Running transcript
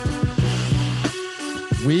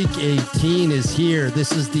Week 18 is here.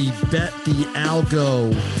 This is the Bet the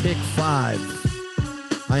Algo Pick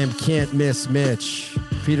 5. I am Can't Miss Mitch.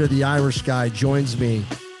 Peter the Irish guy joins me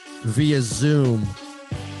via Zoom.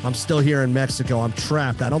 I'm still here in Mexico. I'm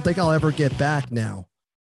trapped. I don't think I'll ever get back now.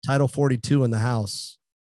 Title 42 in the house.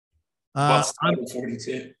 What's Title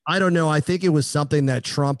 42? I don't know. I think it was something that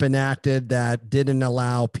Trump enacted that didn't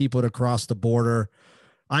allow people to cross the border.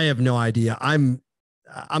 I have no idea.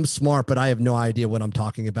 I'm smart, but I have no idea what I'm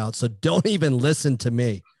talking about. So don't even listen to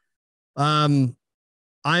me. I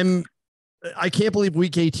can't believe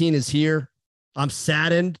week 18 is here. I'm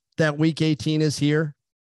saddened that week 18 is here.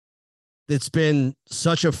 It's been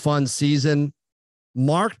such a fun season,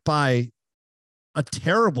 marked by a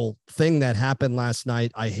terrible thing that happened last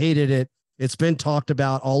night. I hated it. It's been talked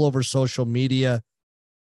about all over social media,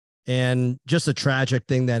 and just a tragic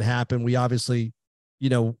thing that happened. We obviously,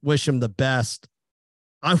 wish him the best.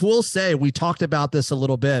 I will say, we talked about this a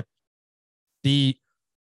little bit. The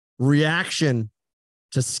reaction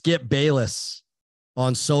to Skip Bayless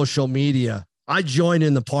on social media. I joined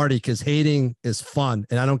in the party because hating is fun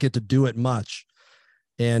and I don't get to do it much.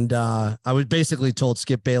 And I was basically told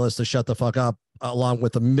Skip Bayless to shut the fuck up along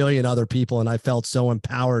with a million other people. And I felt so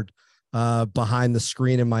empowered behind the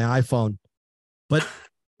screen in my iPhone. But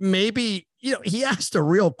maybe, he asked a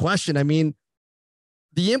real question. I mean,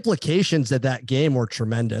 the implications of that game were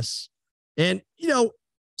tremendous. And,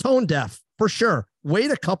 tone deaf for sure.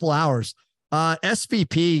 Wait a couple hours.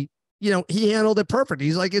 SVP, he handled it perfect.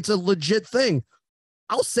 He's like, it's a legit thing.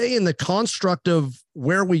 I'll say in the construct of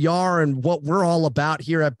where we are and what we're all about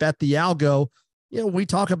here at Bet the Algo, we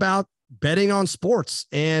talk about betting on sports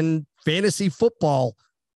and fantasy football.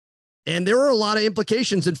 And there were a lot of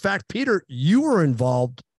implications. In fact, Peter, you were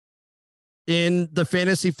involved in the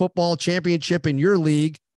fantasy football championship in your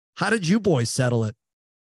league. How did you boys settle it?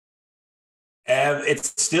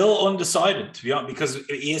 It's still undecided, to be honest, because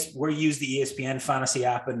we use the ESPN fantasy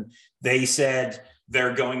app, and they said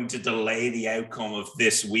they're going to delay the outcome of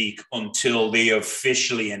this week until they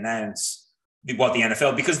officially announce what the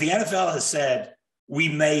NFL, because the NFL has said we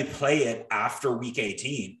may play it after week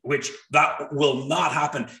 18, which that will not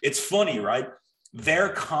happen. It's funny, right? Their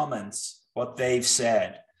comments, what they've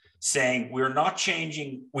said, saying we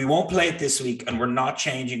won't play it this week and we're not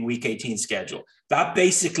changing week 18 schedule. That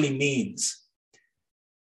basically means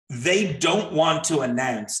they don't want to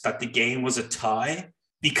announce that the game was a tie,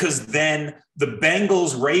 because then the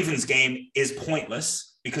Bengals-Ravens game is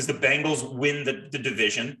pointless because the Bengals win the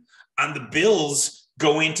division, and the Bills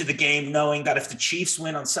go into the game knowing that if the Chiefs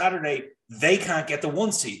win on Saturday, they can't get the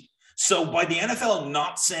 1 seed. So by the NFL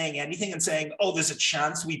not saying anything and saying, oh, there's a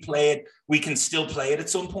chance we play it, we can still play it at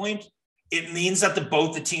some point, it means that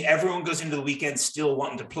everyone goes into the weekend still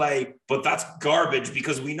wanting to play, but that's garbage,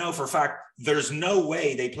 because we know for a fact there's no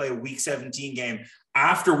way they play a week 17 game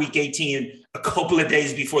after week 18 a couple of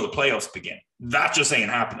days before the playoffs begin. That just ain't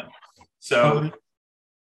happening. So,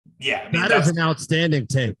 yeah. That is an outstanding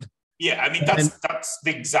take. Yeah, I mean, that's the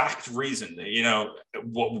exact reason,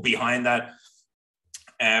 what behind that.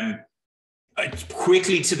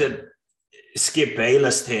 Quickly to the Skip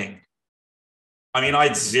Bayless thing. I mean, I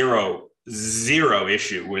had zero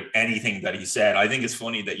issue with anything that he said. I think it's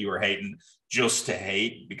funny that you were hating just to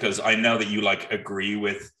hate, because I know that you agree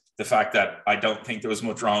with the fact that I don't think there was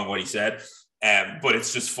much wrong with what he said. But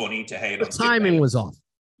it's just funny to hate. The timing was off.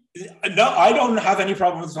 No, I don't have any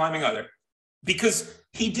problem with the timing either, because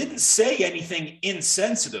he didn't say anything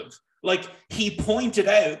insensitive. He pointed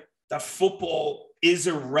out that football is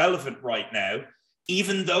irrelevant right now,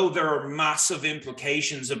 even though there are massive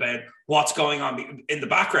implications about what's going on in the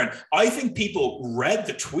background. I think people read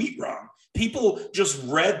the tweet wrong. People just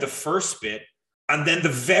read the first bit, and then the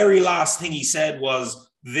very last thing he said was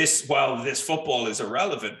this football is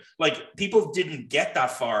irrelevant. People didn't get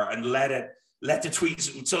that far and let the tweet.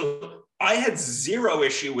 So I had zero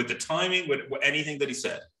issue with the timing, with anything that he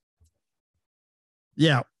said.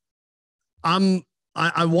 Yeah.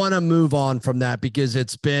 I want to move on from that because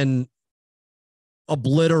it's been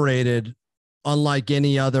obliterated unlike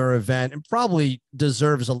any other event, and probably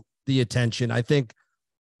deserves the attention. I think,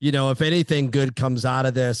 if anything good comes out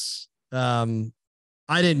of this, I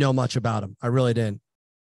didn't know much about him. I really didn't.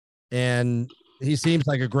 And he seems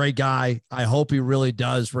like a great guy. I hope he really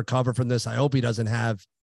does recover from this. I hope he doesn't have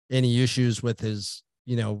any issues with his,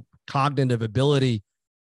 cognitive ability.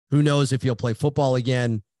 Who knows if he'll play football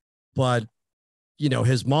again, but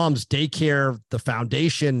his mom's daycare, the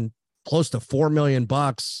foundation, close to $4 million.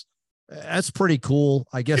 That's pretty cool.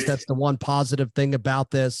 I guess that's the one positive thing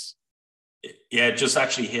about this. Yeah, it just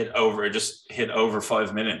actually hit over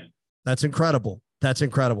 5 million. That's incredible. That's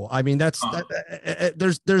incredible. I mean, there's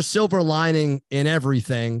silver lining in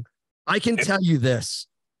everything. I can tell you this.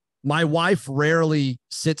 My wife rarely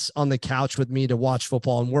sits on the couch with me to watch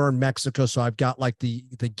football, and we're in Mexico. So I've got like the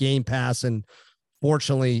Game Pass, and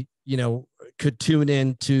fortunately, could tune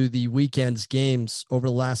in to the weekend's games over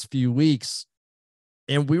the last few weeks.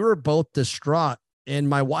 And we were both distraught. And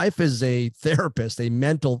my wife is a therapist, a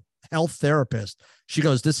mental health therapist. She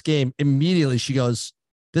goes, this game's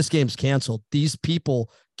canceled. These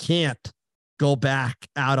people can't go back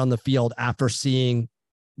out on the field after seeing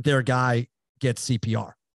their guy get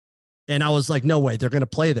CPR. And I was like, no way, they're going to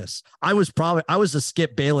play this. I was a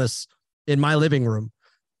Skip Bayless in my living room.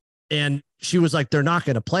 And she was like, they're not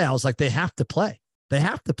going to play. I was like, they have to play. They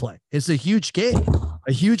have to play. It's a huge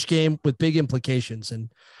game with big implications.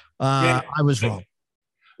 And I was wrong.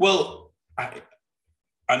 Well,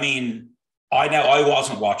 I mean, I know I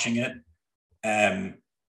wasn't watching it,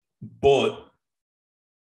 but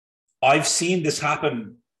I've seen this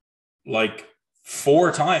happen like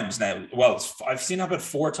 4 times now. Well, I've seen it happen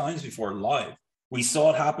 4 times before live. We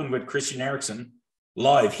saw it happen with Christian Eriksen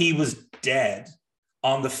live. He was dead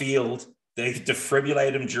on the field. They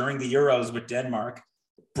defibrillated him during the Euros with Denmark,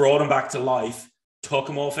 brought him back to life, took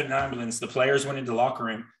him off in an ambulance. The players went into the locker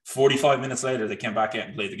room. 45 minutes later, they came back out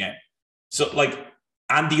and played the game. So,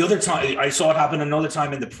 and the other time, I saw it happen another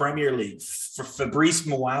time in the Premier League for Fabrice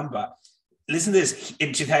Muamba. Listen to this.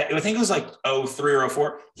 I think it was like 03 or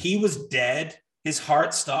 04. He was dead. His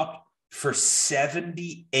heart stopped for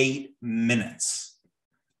 78 minutes.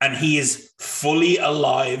 And he is fully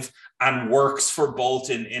alive and works for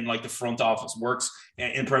Bolton in like the front office, works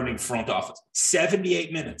in Premier League front office.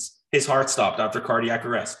 78 minutes. His heart stopped after cardiac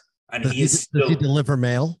arrest. And does he deliver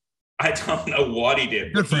mail? I don't know what he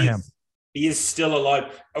did. Good for him. He is still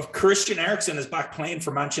alive. Christian Eriksen is back playing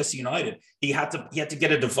for Manchester United. He had to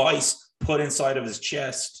get a device put inside of his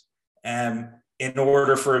chest in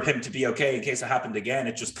order for him to be okay. In case it happened again,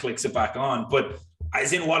 it just clicks it back on. But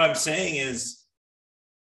as in what I'm saying is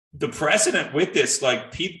the precedent with this,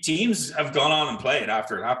 like teams have gone on and played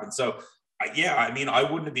after it happened. So yeah, I mean, I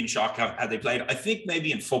wouldn't have been shocked had they played. I think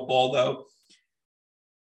maybe in football though,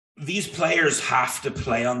 these players have to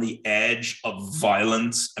play on the edge of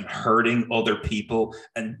violence and hurting other people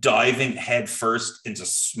and diving headfirst into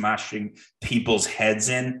smashing people's heads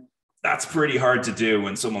in. That's pretty hard to do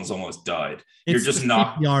when someone's almost died. You're just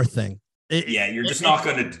not CPR thing. You're just not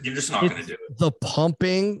gonna do it. The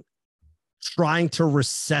pumping, trying to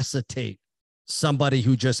resuscitate somebody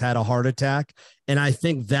who just had a heart attack, and I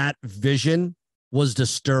think that vision was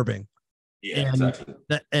disturbing. Yeah, exactly.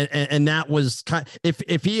 And that was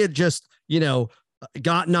if he had just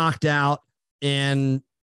got knocked out and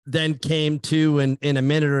then came to in a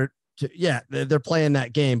minute or two, they're playing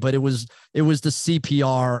that game. But it was the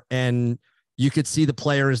CPR, and you could see the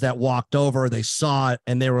players that walked over, they saw it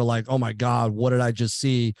and they were like, oh my God, what did I just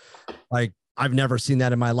see? Like, I've never seen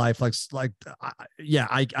that in my life. I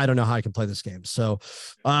don't know how I can play this game. So,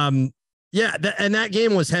 and that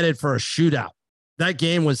game was headed for a shootout. That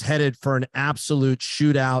game was headed for an absolute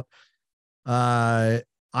shootout. I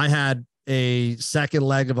had a second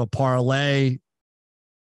leg of a parlay.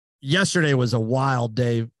 Yesterday was a wild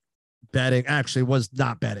day betting. Actually, was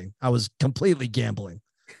not betting. I was completely gambling.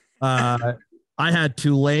 I had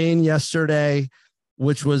Tulane yesterday,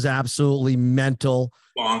 which was absolutely mental.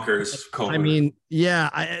 Bonkers. I mean,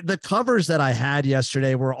 the covers that I had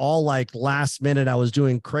yesterday were all like last minute. I was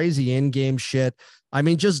doing crazy in-game shit. I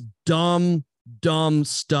mean, just dumb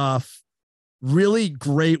stuff. Really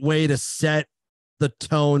great way to set the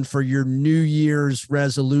tone for your New Year's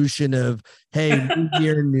resolution of, hey, new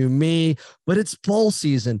year, new me. But it's bowl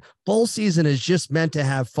season. Bowl season is just meant to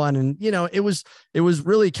have fun. And, it was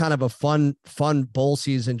really kind of a fun bowl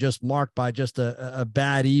season, just marked by just a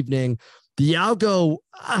bad evening. The Algo,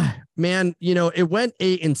 man, it went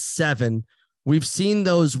 8-7. We've seen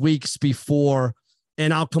those weeks before,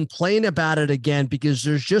 and I'll complain about it again because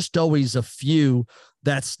there's just always a few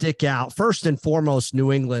that stick out. First and foremost,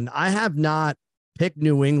 New England. I have not picked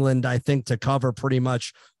New England, I think, to cover pretty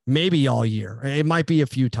much maybe all year. It might be a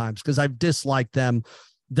few times because I've disliked them.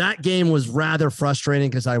 That game was rather frustrating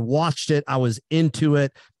because I watched it. I was into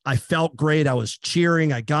it. I felt great. I was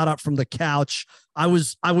cheering. I got up from the couch. I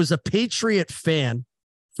was a Patriot fan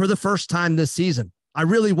for the first time this season. I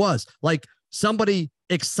really was, like, somebody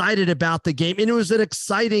excited about the game. And it was an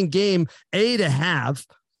exciting game, to have.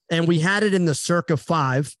 And we had it in the circa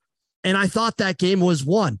 5. And I thought that game was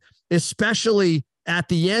won, especially at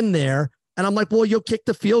the end there. And I'm like, well, you'll kick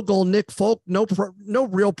the field goal, Nick Folk. No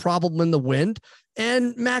real problem in the wind.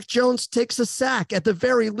 and Mac Jones takes a sack at the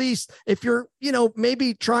very least. If you're,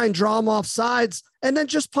 maybe try and draw him off sides and then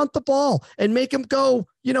just punt the ball and make him go,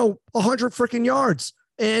 100 freaking yards.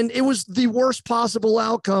 And it was the worst possible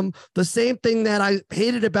outcome. The same thing that I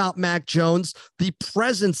hated about Mac Jones, the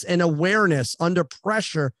presence and awareness under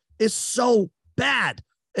pressure is so bad.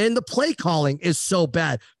 And the play calling is so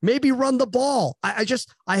bad. Maybe run the ball. I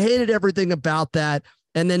hated everything about that.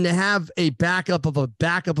 And then to have a backup of a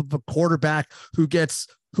quarterback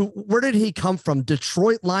where did he come from?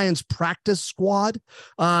 Detroit Lions practice squad.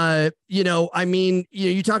 You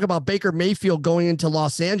talk about Baker Mayfield going into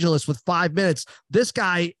Los Angeles with 5 minutes. This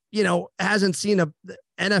guy, hasn't seen a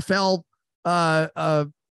NFL.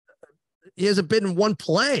 He hasn't been in one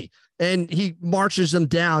play. And he marches them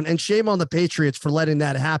down, and shame on the Patriots for letting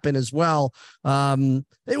that happen as well. The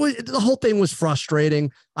whole thing was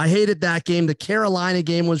frustrating. I hated that game. The Carolina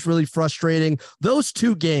game was really frustrating. Those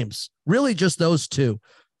two games, really just those two.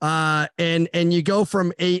 And you go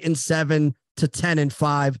from 8-7 to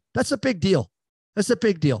 10-5. That's a big deal.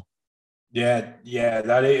 Yeah,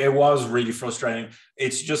 that it was really frustrating.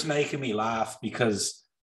 It's just making me laugh because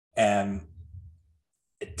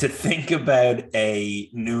to think about a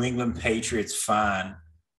New England Patriots fan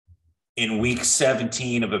in week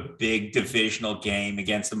 17 of a big divisional game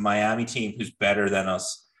against the Miami team who's better than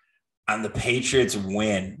us, and the Patriots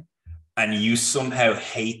win, and you somehow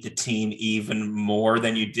hate the team even more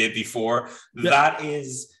than you did before. Yeah.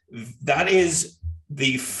 That is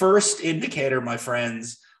the first indicator, my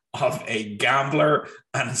friends, of a gambler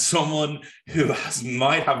and someone who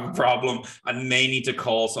might have a problem and may need to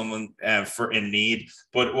call someone for in need.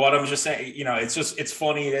 But what I'm just saying, it's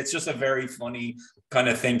funny. It's just a very funny kind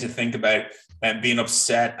of thing to think about, and being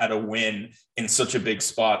upset at a win in such a big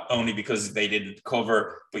spot only because they didn't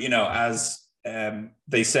cover. But as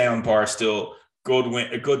they say on Barstool,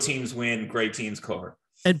 good teams win, great teams cover.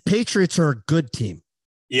 And Patriots are a good team.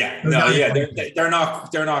 Yeah, they're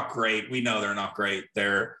not great. We know they're not great.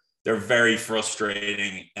 They're very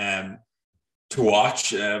frustrating to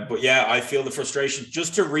watch. But yeah, I feel the frustration.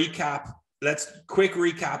 Just to recap, quick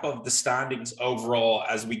recap of the standings overall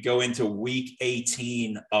as we go into week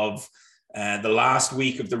 18 of the last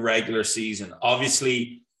week of the regular season.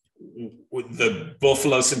 Obviously, the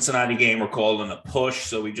Buffalo-Cincinnati game we're calling a push,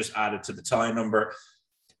 so we just added to the tie number.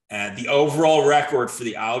 The overall record for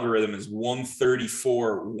the algorithm is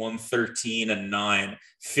 134, 113, and 9,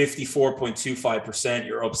 54.25%.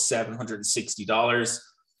 You're up $760.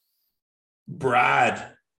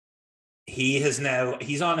 Brad, he's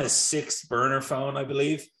on his 6th burner phone, I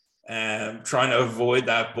believe, trying to avoid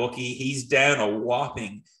that bookie. He's down a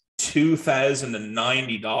whopping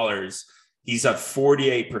 $2,090. He's at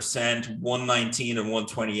 48%, 119 and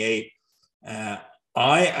 128.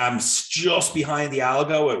 I am just behind the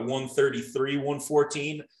algo at 133,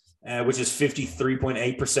 114, which is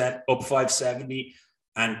 53.8%, up 570.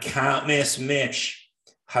 And Can't Miss Mitch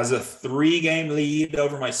has a 3-game lead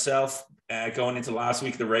over myself going into last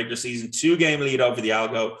week, the regular season, 2-game lead over the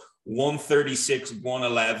algo, 136,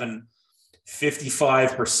 111,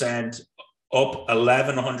 55%, up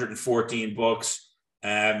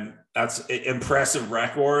 $1,114. That's an impressive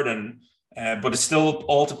record, but it's still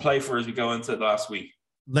all to play for as we go into last week.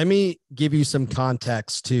 Let me give you some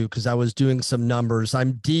context too, because I was doing some numbers.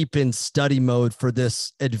 I'm deep in study mode for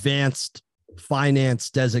this advanced finance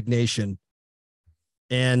designation.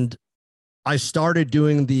 And I started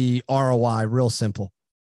doing the ROI, real simple.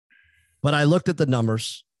 But I looked at the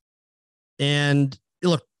numbers, and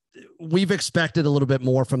look, we've expected a little bit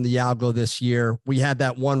more from the algo this year. We had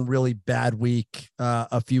that one really bad week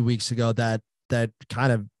a few weeks ago that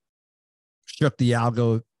kind of shook the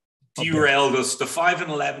algo. Derailed us. The 5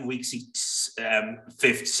 and 11 weeks,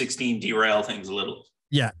 5th, 16 derail things a little.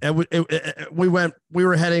 Yeah, we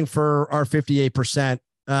were heading for our 58%.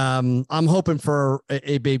 I'm hoping for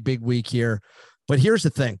a big week here, but here's the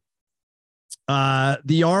thing.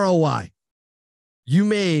 The ROI, you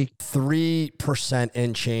make 3%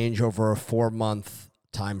 and change over a 4-month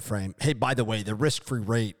time frame. Hey, by the way, the risk-free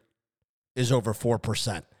rate is over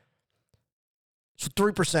 4%. So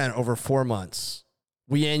 3% over 4 months.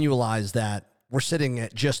 We annualize that. We're sitting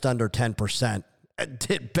at just under 10%. It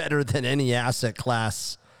did better than any asset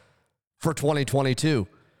class for 2022.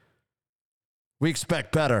 We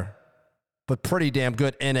expect better, but pretty damn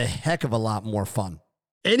good and a heck of a lot more fun.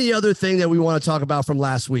 Any other thing that we want to talk about from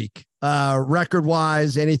last week?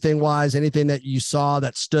 Record-wise, anything that you saw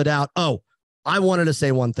that stood out? Oh, I wanted to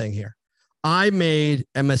say one thing here. I made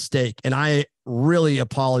a mistake, and I really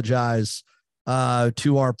apologize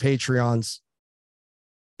to our Patreons.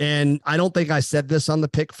 And I don't think I said this on the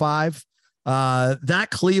Pick 5, That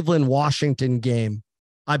Cleveland-Washington game,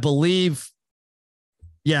 I believe,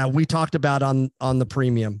 yeah, we talked about on the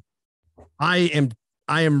premium. I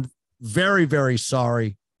am very, very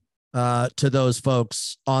sorry to those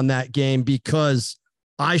folks on that game because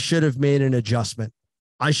I should have made an adjustment.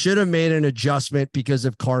 I should have made an adjustment because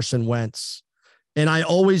of Carson Wentz. And I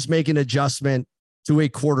always make an adjustment to a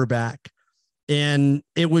quarterback. And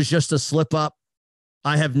it was just a slip up.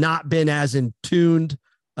 I have not been as in tuned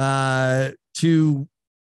to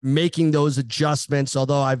making those adjustments,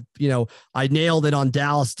 although I nailed it on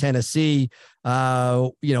Dallas, Tennessee.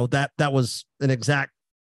 That was an exact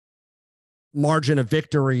margin of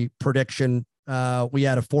victory prediction. We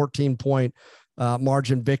had a 14-point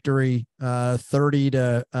margin victory, 30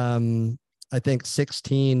 to I think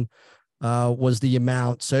 16 was the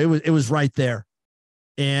amount. So it was right there.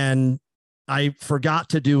 And I forgot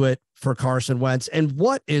to do it for Carson Wentz. And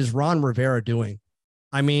what is Ron Rivera doing?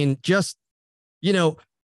 I mean, just, you're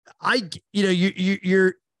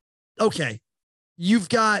okay. You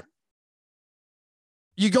go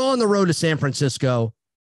on the road to San Francisco.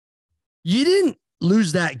 You didn't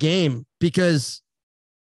lose that game because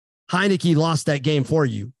Heineke lost that game for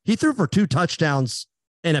you. He threw for 2 touchdowns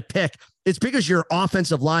and a pick. It's because your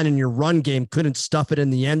offensive line and your run game couldn't stuff it in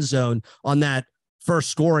the end zone on that first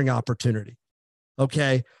scoring opportunity.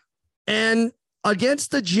 Okay. And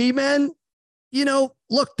against the G-men,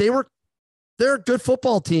 look, they're a good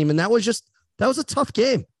football team. And that was a tough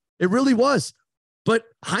game. It really was. But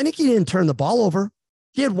Heineke didn't turn the ball over.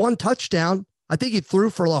 He had 1 touchdown. I think he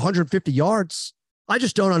threw for 150 yards. I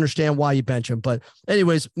just don't understand why you bench him. But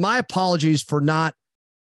anyways, my apologies for not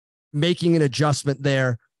making an adjustment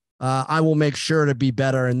there. I will make sure to be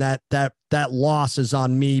better. And that loss is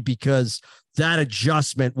on me because that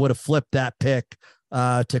adjustment would have flipped that pick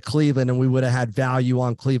to Cleveland and we would have had value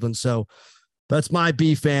on Cleveland. So that's my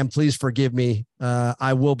B, fam. Please forgive me.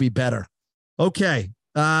 I will be better. Okay.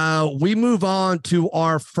 We move on to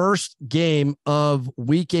our first game of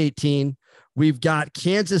week 18. We've got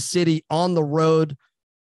Kansas City on the road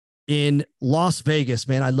in Las Vegas.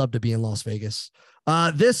 Man, I'd love to be in Las Vegas.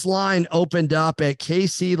 This line opened up at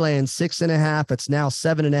KC laying 6.5. It's now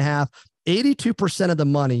 7.5, 82% of the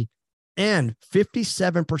money and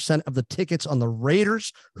 57% of the tickets on the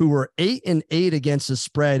Raiders, who were 8-8 against the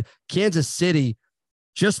spread. Kansas City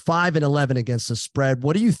just 5-11 against the spread.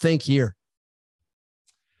 What do you think here?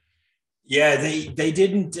 Yeah, they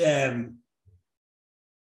didn't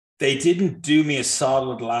do me a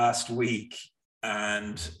solid last week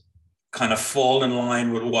and kind of fall in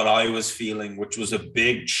line with what I was feeling, which was a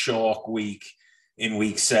big chalk week in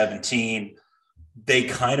week 17. They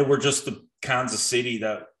kind of were just the Kansas City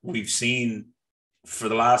that we've seen for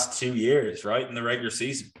the last 2 years, right? In the regular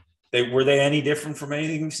season. Were they any different from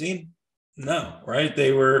anything we've seen? No, right?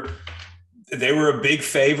 They were a big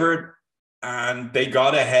favorite and they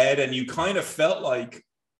got ahead and you kind of felt like,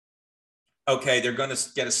 okay, they're going to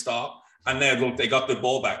get a stop. And then look, they got the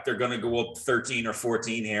ball back. They're going to go up 13 or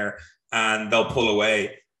 14 here and they'll pull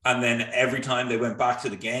away. And then every time they went back to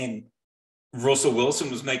the game, Russell Wilson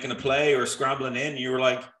was making a play or scrambling in. You were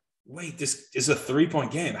like, wait, this is a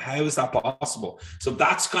 3-point game. How is that possible? So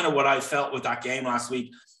that's kind of what I felt with that game last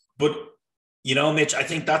week. But, Mitch, I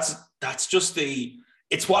think that's just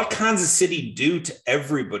it's what Kansas City do to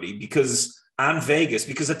everybody and Vegas,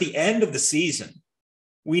 because at the end of the season,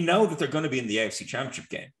 we know that they're going to be in the AFC Championship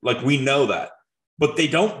game. Like, we know that. But they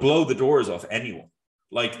don't blow the doors off anyone.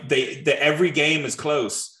 Like, every game is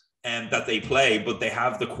close and that they play, but they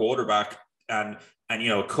have the quarterback and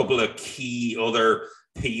a couple of key other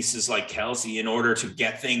pieces like Kelsey in order to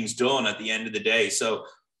get things done at the end of the day. So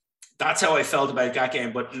that's how I felt about that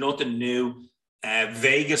game, but nothing new.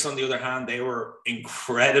 Vegas, on the other hand, they were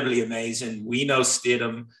incredibly amazing. We know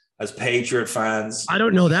Stidham as Patriot fans. I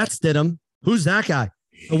don't know that Stidham. Who's that guy?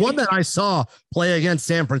 The one that I saw play against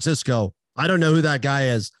San Francisco. I don't know who that guy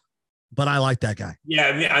is, but I like that guy.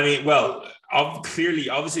 Yeah, I mean, well,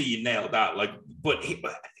 obviously you nailed that. But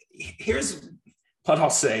here's what I'll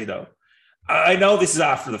say, though. I know this is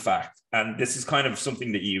after the fact, and this is kind of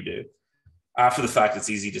something that you do. After the fact, it's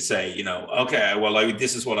easy to say, okay, well,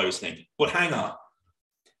 this is what I was thinking. But hang on.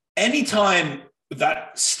 Anytime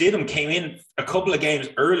that Stidham came in a couple of games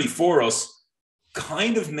early for us,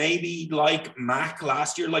 kind of maybe like Mac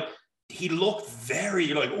last year, like he looked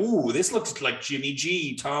this looks like Jimmy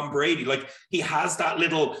G, Tom Brady. Like he has that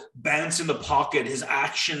little bounce in the pocket. His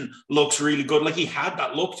action looks really good. Like he had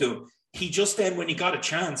that look to him. He just then, when he got a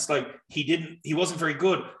chance, like he wasn't very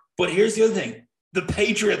good. But here's the other thing. the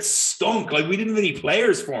Patriots stunk. Like, we didn't have any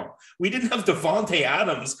players for him. We didn't have Devontae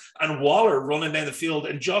Adams and Waller running down the field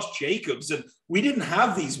and Josh Jacobs. And we didn't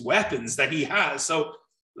have these weapons that he has. So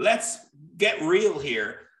let's get real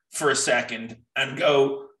here for a second and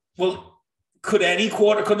go, well, could a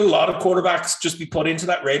lot of quarterbacks just be put into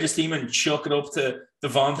that Raiders team and chuck it up to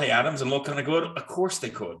Devontae Adams and look kind of good? Of course they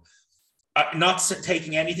could. Not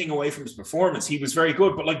taking anything away from his performance. He was very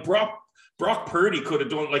good, but like Brock Purdy could have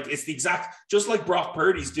done, like, it's the exact, just like Brock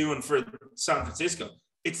Purdy's doing for San Francisco.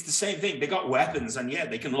 It's the same thing. They got weapons, and yeah,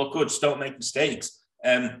 they can look good. Just don't make mistakes.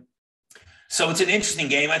 So it's an interesting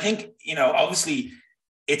game. I think, obviously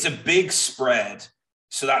it's a big spread,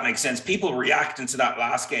 so that makes sense. People reacting to that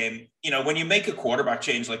last game, when you make a quarterback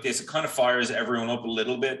change like this, it kind of fires everyone up a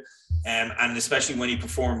little bit, and especially when he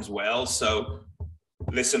performs well. So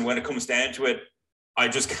listen, when it comes down to it, I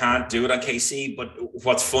just can't do it on KC. But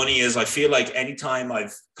what's funny is I feel like anytime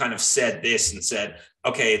I've kind of said this and said,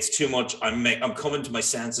 okay, it's too much, I'm coming to my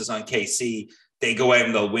senses on KC, they go out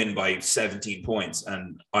and they'll win by 17 points,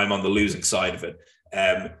 and I'm on the losing side of it.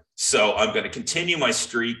 So I'm going to continue my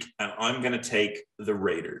streak, and I'm going to take the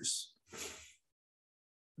Raiders.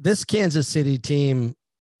 This Kansas City team,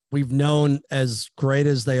 we've known as great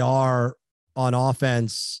as they are on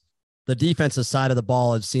offense, the defensive side of the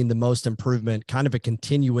ball has seen the most improvement, kind of a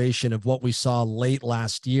continuation of what we saw late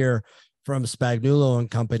last year from Spagnuolo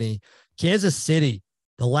and company. Kansas City,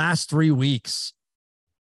 the last 3 weeks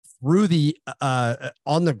through the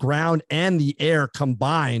on the ground and the air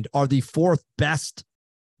combined are the 4th best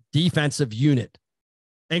defensive unit,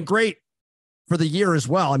 and great for the year as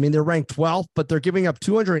well. I mean, they're ranked 12th, but they're giving up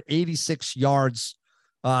 286 yards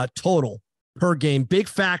total per game. Big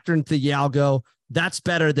factor into the Algo. That's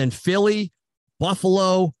better than Philly,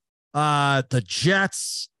 Buffalo, the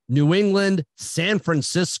Jets, New England, San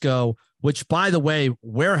Francisco, which, by the way,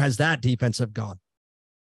 where has that defensive gone?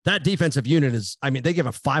 That defensive unit is, I mean, they gave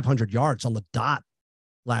up 500 yards on the dot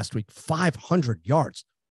last week. 500 yards.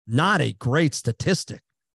 Not a great statistic.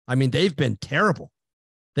 I mean, they've been terrible.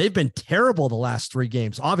 They've been terrible the last 3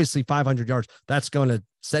 games. Obviously, 500 yards, that's going to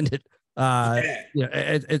send it.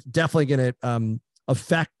 It's definitely going to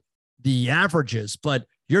affect the averages. But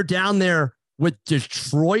you're down there with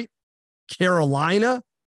Detroit, Carolina,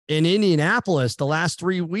 and Indianapolis the last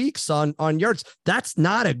 3 weeks on yards. That's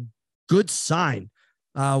not a good sign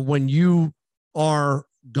when you are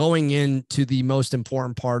going into the most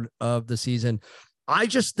important part of the season. I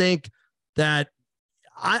just think that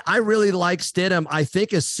I really like Stidham. I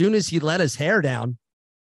think as soon as he let his hair down,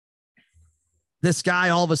 this guy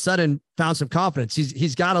all of a sudden found some confidence.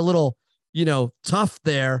 He's got a little, tuft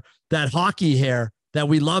there, that hockey hair that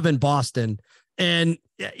we love in Boston. And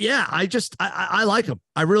yeah, I like him.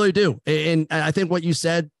 I really do. And I think what you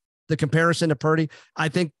said, the comparison to Purdy, I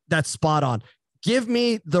think that's spot on. Give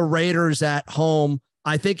me the Raiders at home.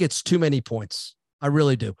 I think it's too many points. I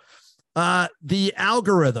really do. The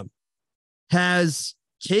algorithm has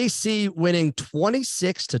KC winning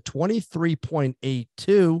 26 to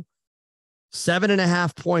 23.82,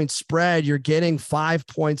 7.5 point spread. You're getting 5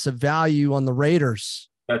 points of value on the Raiders.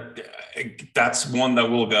 That's one that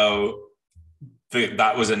will go.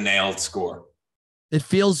 That was a nailed score. It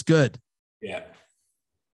feels good. Yeah.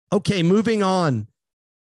 Okay, moving on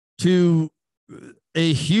to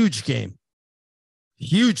a huge game.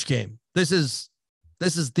 Huge game. This is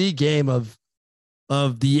the game of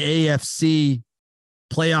the AFC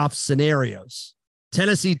playoff scenarios.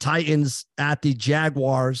 Tennessee Titans at the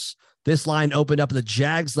Jaguars. This line opened up the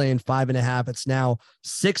Jags laying 5.5. It's now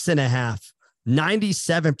 6.5.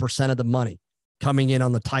 97% of the money coming in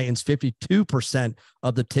on the Titans, 52%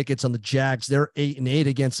 of the tickets on the Jags. They're 8-8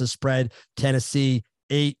 against the spread. Tennessee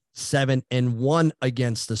 8-7-1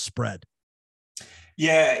 against the spread.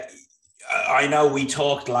 Yeah, I know we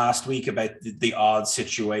talked last week about the odd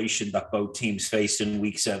situation that both teams faced in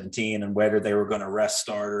week 17 and whether they were going to rest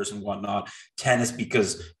starters and whatnot.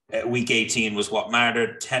 Because week 18 was what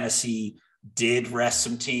mattered. Tennessee did rest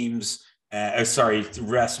some teams. Rest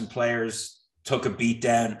some players, took a beat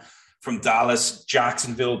down from Dallas.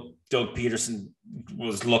 Jacksonville, Doug Peterson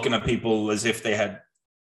was looking at people as if they had,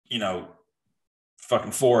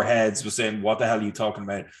 fucking 4 heads, was saying, what the hell are you talking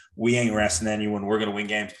about? We ain't resting anyone. We're going to win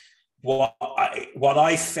games. What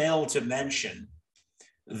I failed to mention,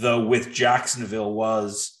 though, with Jacksonville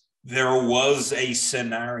was there was a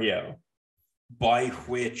scenario by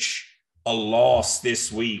which a loss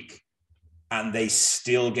this week and they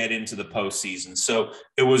still get into the postseason. So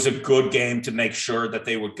it was a good game to make sure that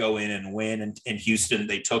they would go in and win. And in Houston,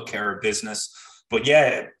 they took care of business. But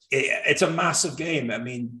yeah, it's a massive game. I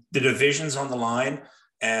mean, the division's on the line.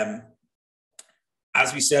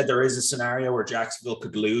 as we said, there is a scenario where Jacksonville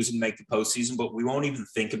could lose and make the postseason, but we won't even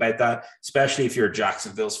think about that, especially if you're a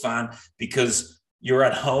Jacksonville's fan, because you're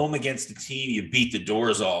at home against the team you beat the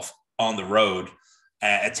doors off on the road.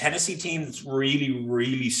 A Tennessee team that's really,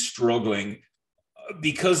 really struggling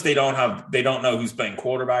because they don't know who's playing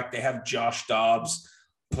quarterback. They have Josh Dobbs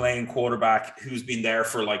playing quarterback who's been there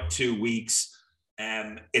for like 2 weeks.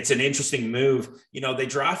 It's an interesting move. You know, they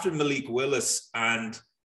drafted Malik Willis and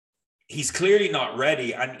he's clearly not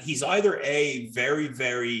ready. And he's either very,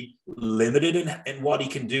 very limited in what he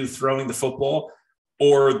can do throwing the football,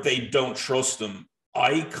 or they don't trust him.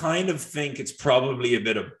 I kind of think it's probably a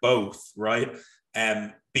bit of both, right?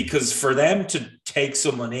 Because for them to take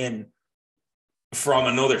someone in from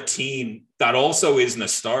another team that also isn't a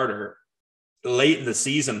starter late in the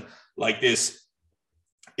season like this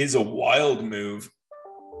is a wild move.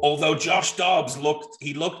 Although Josh Dobbs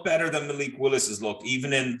looked better than Malik Willis has looked,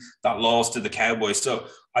 even in that loss to the Cowboys. So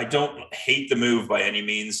I don't hate the move by any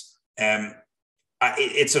means.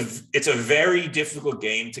 It's a very difficult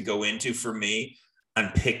game to go into for me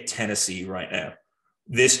and pick Tennessee right now.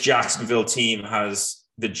 This Jacksonville team has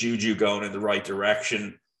the juju going in the right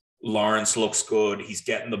direction. Lawrence looks good. He's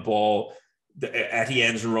getting the ball.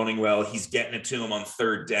 Etienne's running well. He's getting it to him on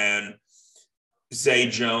third down. Zay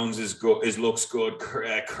Jones looks good.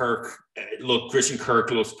 Christian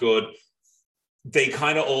Kirk looks good. They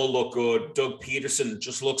kind of all look good. Doug Peterson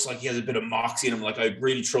just looks like he has a bit of moxie in him. Like, I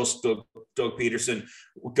really trust Doug Peterson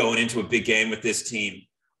going into a big game with this team.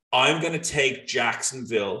 I'm going to take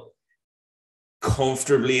Jacksonville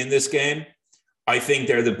comfortably in this game. I think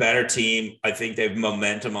they're the better team. I think they have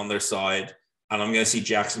momentum on their side. And I'm going to see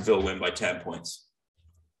Jacksonville win by 10 points.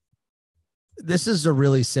 This is a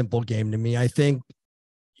really simple game to me. I think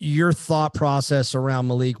your thought process around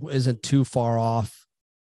Malik isn't too far off.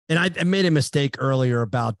 And I made a mistake earlier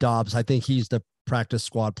about Dobbs. I think he's the practice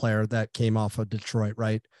squad player that came off of Detroit,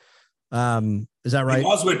 right? Is that right?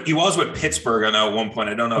 He was with Pittsburgh, I know, at one point.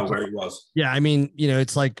 I don't know where he was. Yeah, I mean, you know,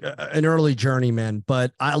 it's like an early journeyman,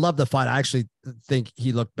 but I love the fight. I actually think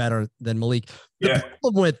he looked better than Malik. The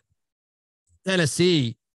problem with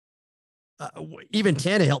Tennessee, even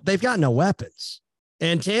Tannehill, they've got no weapons.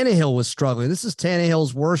 And Tannehill was struggling. This is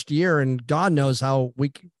Tannehill's worst year, and God knows how we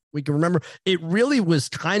can remember. It really was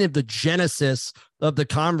kind of the genesis of the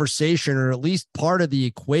conversation, or at least part of the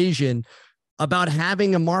equation, about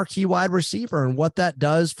having a marquee wide receiver and what that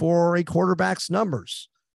does for a quarterback's numbers.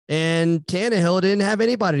 And Tannehill didn't have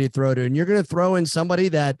anybody to throw to. And you're going to throw in somebody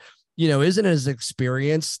that, you know, isn't as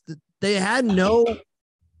experienced. They had no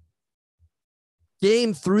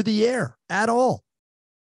game through the air at all.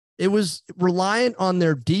 It was reliant on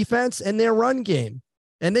their defense and their run game.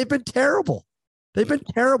 And they've been terrible.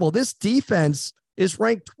 This defense is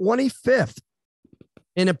ranked 25th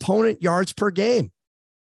in opponent yards per game.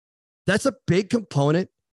 That's a big component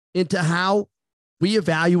into how we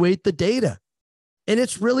evaluate the data. And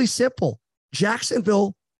it's really simple.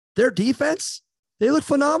 Jacksonville, their defense, they look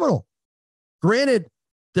phenomenal. Granted,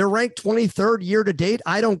 they're ranked 23rd year to date.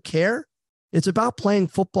 I don't care. It's about playing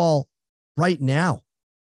football right now.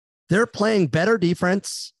 They're playing better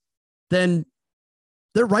defense than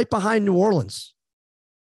they're right behind New Orleans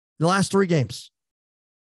the last 3 games.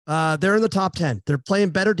 They're in the top 10. They're playing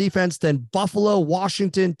better defense than Buffalo,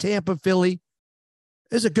 Washington, Tampa, Philly.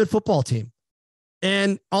 It's a good football team.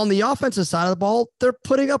 And on the offensive side of the ball, they're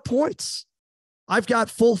putting up points. I've got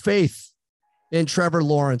full faith in Trevor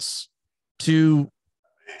Lawrence to.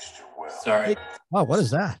 Sorry. Oh, what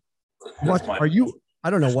is that? What are you? I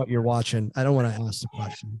don't know what you're watching. I don't want to ask the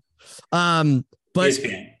question. But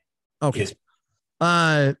ESPN. Okay.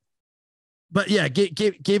 But yeah,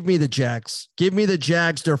 give me the Jags. Give me the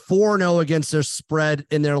Jags. They're 4-0 against their spread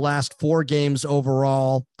in their last 4 games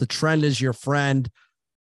overall. The trend is your friend.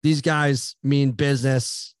 These guys mean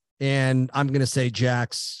business, and I'm going to say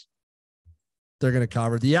Jags. They're going to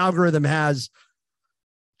cover. The algorithm has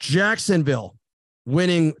Jacksonville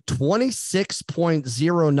winning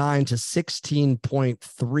 26.09 to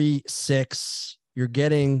 16.36. You're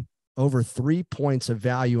getting over 3 points of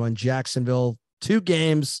value on Jacksonville. 2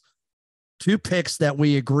 games. 2 picks that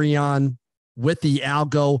we agree on with the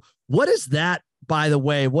algo. What is that, by the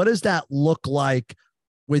way? What does that look like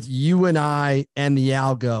with you and I and the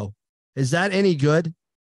algo? Is that any good?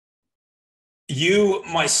 You,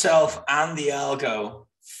 myself, and the algo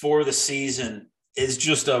for the season is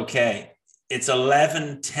just okay. It's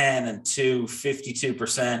 11, 10, and 2,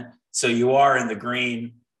 52%. So you are in the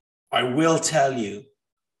green. I will tell you,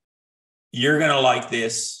 you're going to like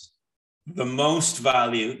this. The most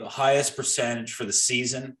value, the highest percentage for the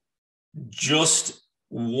season, just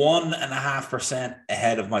 1.5%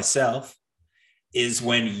 ahead of myself. is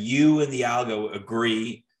when you and the algo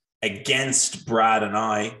agree against Brad and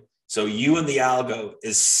I. So you and the algo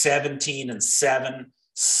is 17-7,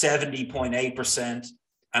 70.8%.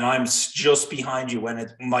 And I'm just behind you when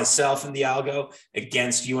it's myself and the algo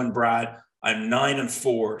against you and Brad. I'm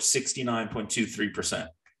 9-4, 69.23%.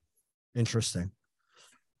 Interesting.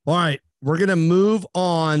 All right. We're going to move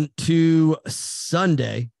on to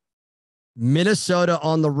Sunday. Minnesota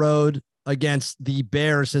on the road against the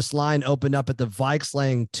Bears. This line opened up at the Vikes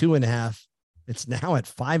laying 2.5. It's now at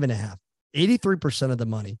 5.5. 83% of the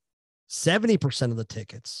money, 70% of the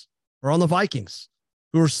tickets are on the Vikings,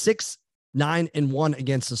 who are 6-9-1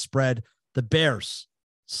 against the spread. The Bears,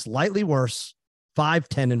 slightly worse,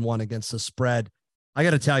 5-10-1 against the spread. I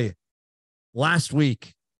got to tell you, last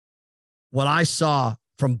week, what I saw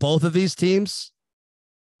from both of these teams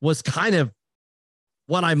was kind of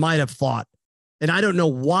what I might have thought. And I don't know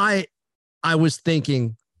why I was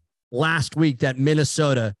thinking last week that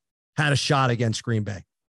Minnesota had a shot against Green Bay.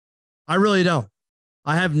 I really don't.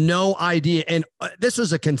 I have no idea. And this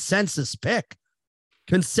was a consensus pick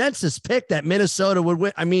that Minnesota would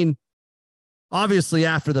win. I mean, obviously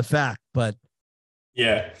after the fact, but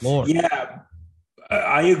yeah. Lord. Yeah,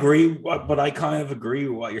 I agree. But I kind of agree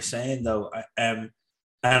with what you're saying, though. And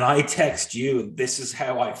I text you, this is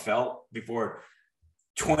how I felt before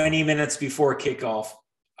 20 minutes before kickoff.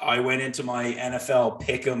 I went into my NFL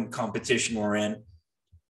pick'em competition we're in,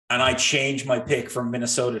 and I changed my pick from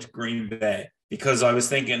Minnesota to Green Bay because I was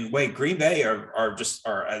thinking, wait, Green Bay are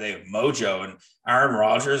they mojo and Aaron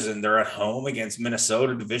Rodgers, and they're at home against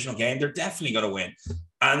Minnesota, divisional game. They're definitely going to win.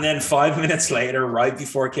 And then 5 minutes later, right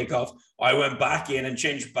before kickoff, I went back in and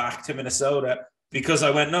changed back to Minnesota because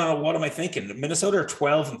I went, no, what am I thinking? Minnesota are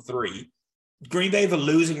 12-3. Green Bay have a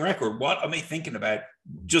losing record. What am I thinking about?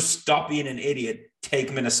 Just stop being an idiot.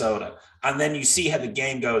 Take Minnesota. And then you see how the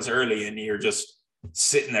game goes early and you're just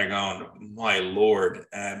sitting there going, my Lord.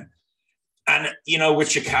 And you know,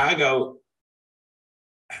 with Chicago,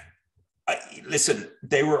 listen,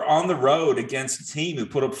 they were on the road against a team who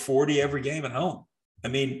put up 40 every game at home. I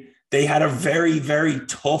mean, they had a very, very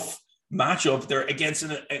tough matchup there against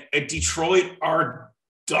a Detroit are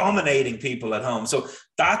dominating people at home. So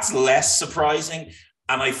that's less surprising.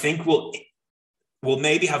 And I think we'll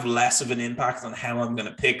maybe have less of an impact on how I'm going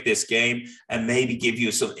to pick this game and maybe give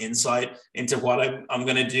you some insight into what I'm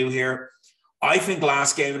going to do here. I think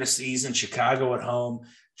last game of the season, Chicago at home,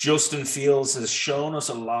 Justin Fields has shown us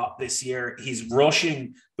a lot this year. He's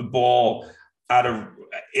rushing the ball at a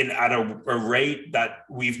rate that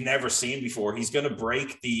we've never seen before. He's going to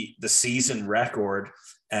break the season record.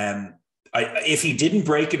 If he didn't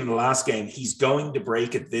break it in the last game, he's going to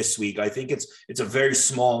break it this week. I think it's a very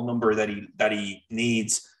small number that he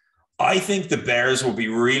needs. I think the Bears will be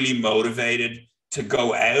really motivated to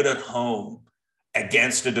go out at home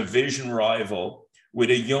against a division rival with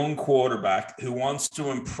a young quarterback who wants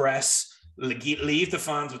to impress, leave the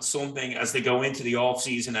fans with something as they go into the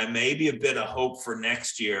offseason and maybe a bit of hope for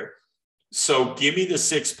next year. So give me the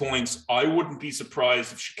 6 points. I wouldn't be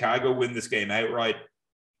surprised if Chicago win this game outright.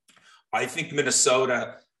 I think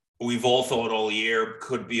Minnesota, we've all thought all year,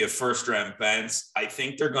 could be a first-round bounce. I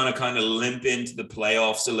think they're going to kind of limp into the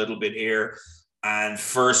playoffs a little bit here. And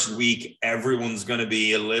first week, everyone's going to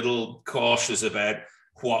be a little cautious about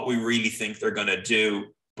what we really think they're going to do.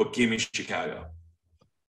 But give me Chicago.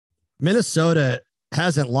 Minnesota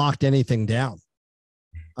hasn't locked anything down.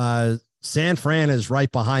 San Fran is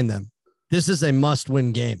right behind them. This is a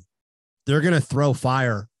must-win game. They're going to throw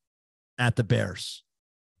fire at the Bears.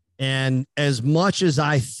 And as much as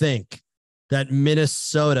I think that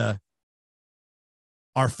Minnesota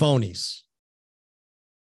are phonies,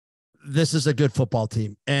 this is a good football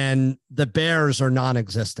team. And the Bears are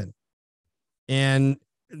non-existent. And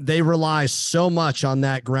they rely so much on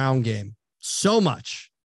that ground game. So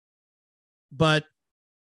much. But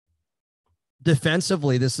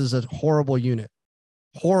defensively, this is a horrible unit.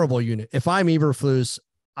 Horrible unit. If I'm Eberflus,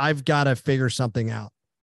 I've got to figure something out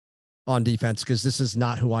on defense because this is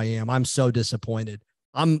not who I am. I'm so disappointed.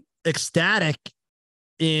 I'm ecstatic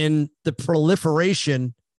in the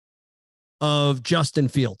proliferation of Justin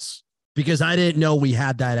Fields because I didn't know we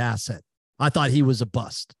had that asset. I thought he was a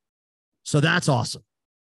bust. So that's awesome.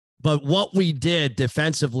 But what we did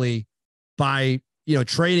defensively by,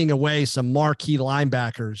 trading away some marquee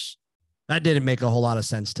linebackers, that didn't make a whole lot of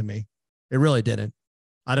sense to me. It really didn't.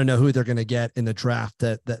 I don't know who they're going to get in the draft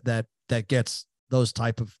that gets those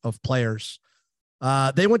type of players.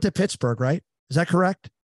 They went to Pittsburgh, right? Is that correct?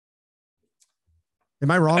 Am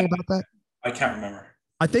I wrong about that? I can't remember.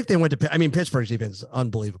 I think they went to, Pittsburgh's defense is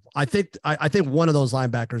unbelievable. I think one of those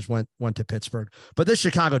linebackers went to Pittsburgh, but this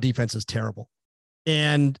Chicago defense is terrible.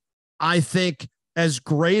 And I think as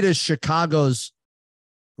great as Chicago's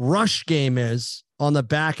rush game is on the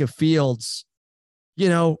back of Fields,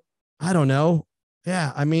 I don't know.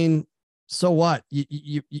 Yeah, I mean, so what?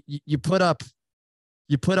 You put up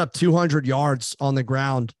 200 yards on the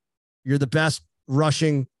ground. You're the best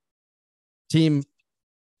rushing team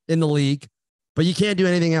in the league, but you can't do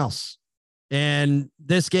anything else. And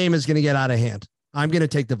this game is going to get out of hand. I'm going to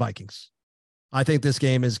take the Vikings. I think this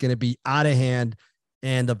game is going to be out of hand,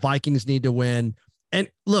 and the Vikings need to win. And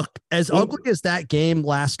look, as ugly as that game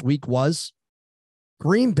last week was,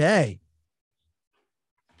 Green Bay,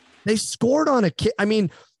 they scored on a kick. I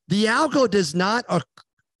mean, the algo does not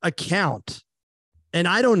account, and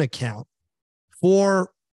I don't account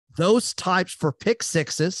for those types for pick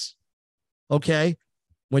sixes. Okay.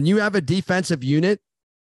 When you have a defensive unit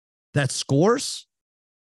that scores,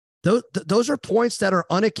 those are points that are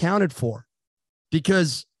unaccounted for,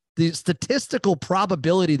 because the statistical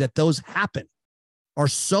probability that those happen are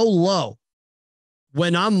so low.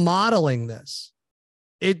 When I'm modeling this,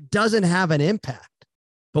 it doesn't have an impact.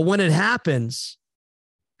 But when it happens,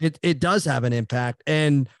 it does have an impact.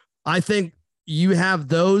 And I think you have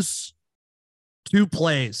those two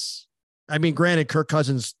plays. I mean, granted, Kirk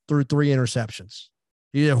Cousins threw 3 interceptions.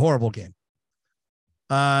 He did a horrible game.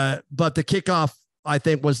 But the kickoff, I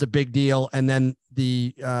think, was the big deal. And then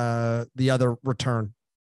the other return,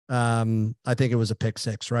 I think it was a pick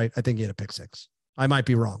six, right? I think he had a pick six. I might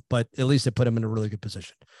be wrong, but at least it put him in a really good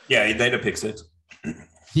position. Yeah, they had a pick six.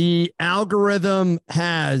 The algorithm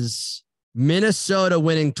has Minnesota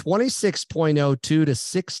winning 26.02 to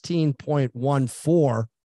 16.14.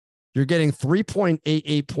 You're getting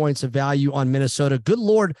 3.88 points of value on Minnesota. Good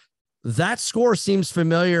Lord, that score seems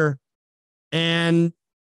familiar, and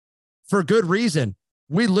for good reason.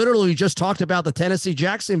 We literally just talked about the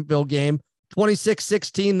Tennessee-Jacksonville game,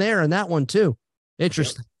 26-16 there, and that one too.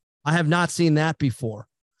 Interesting. Yep. I have not seen that before.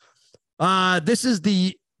 This is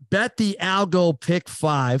the Bet the Algo Pick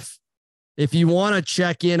 5. If you want to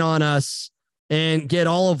check in on us and get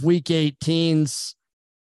all of Week 18's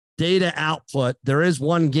data output, there is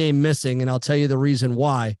one game missing, and I'll tell you the reason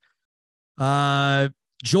why.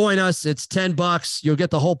 Join us. It's $10. You'll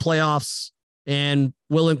get the whole playoffs, and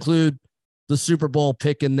we'll include the Super Bowl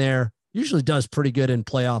pick in there. Usually does pretty good in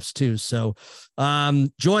playoffs too. So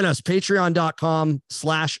join us,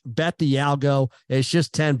 patreon.com/betthealgo. It's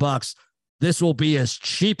just $10. This will be as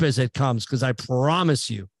cheap as it comes, because I promise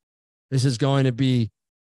you this is going to be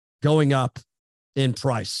going up in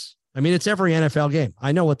price. I mean, it's every NFL game.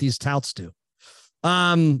 I know what these touts do.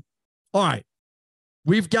 All right.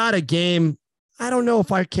 We've got a game I don't know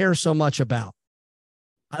if I care so much about.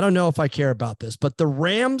 I don't know if I care about this, but the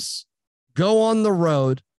Rams go on the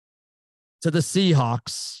road to the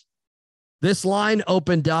Seahawks. This line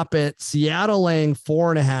opened up at Seattle laying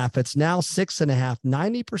 4.5. It's now 6.5.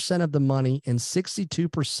 90% of the money and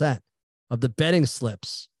 62% of the betting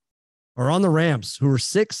slips are on the Rams, who are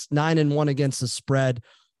 6-9-1 against the spread.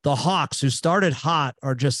 The Hawks, who started hot,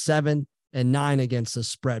 are just 7-9 against the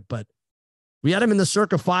spread. But we had them in the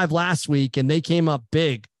circa 5 last week, and they came up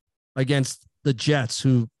big against the Jets,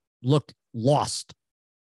 who looked lost.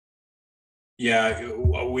 Yeah,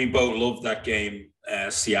 we both loved that game.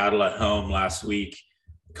 Seattle at home last week,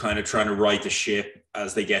 kind of trying to right the ship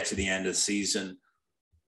as they get to the end of the season.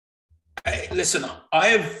 Listen, I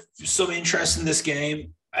have some interest in this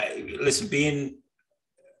game.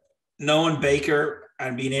 Knowing Baker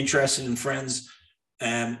and being interested in friends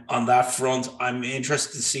on that front, I'm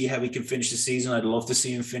interested to see how he can finish the season. I'd love to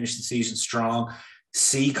see him finish the season strong.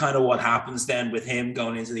 See kind of what happens then with him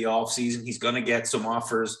going into the offseason. He's going to get some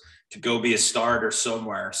offers to go be a starter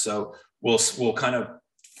somewhere. So we'll kind of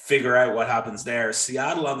figure out what happens there.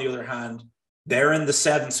 Seattle, on the other hand, they're in the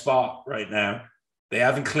 7th spot right now. They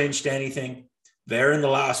haven't clinched anything. They're in the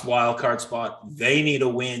last wild card spot. They need a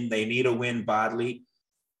win. They need a win badly.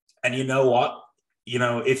 And you know what? You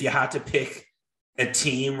know, if you had to pick a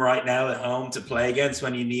team right now at home to play against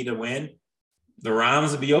when you need a win, the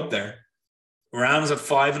Rams would be up there. Rams at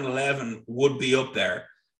 5-11 would be up there.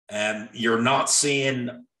 You're not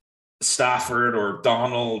seeing Stafford or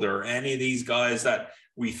Donald or any of these guys that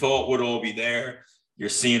we thought would all be there. You're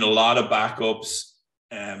seeing a lot of backups.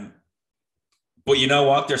 But you know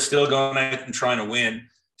what? They're still going out and trying to win.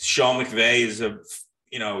 Sean McVay is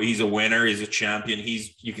he's a winner. He's a champion.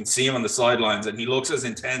 You can see him on the sidelines, and he looks as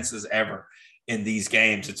intense as ever in these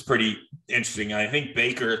games. It's pretty interesting. I think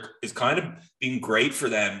Baker is kind of been great for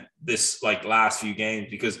them this last few games,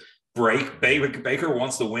 because Baker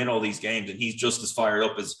wants to win all these games, and he's just as fired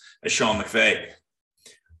up as Sean McVay.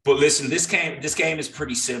 But listen, this game is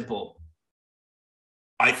pretty simple.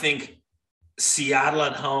 I think Seattle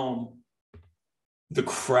at home, the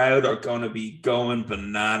crowd are going to be going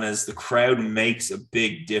bananas. The crowd makes a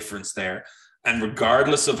big difference there. And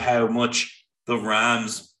regardless of how much the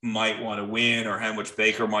Rams might want to win or how much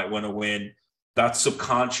Baker might want to win, that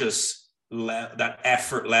subconscious, that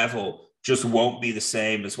effort level just won't be the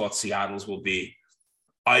same as what Seattle's will be.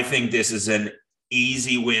 I think this is an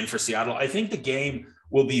easy win for Seattle. I think the game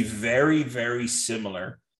will be very, very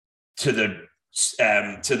similar to the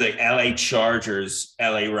LA Chargers,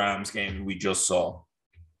 LA Rams game we just saw.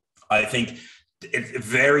 I think it's a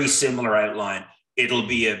very similar outline. It'll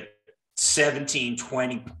be a 17,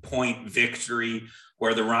 20 point victory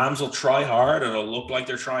where the Rams will try hard and it'll look like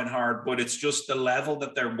they're trying hard, but it's just the level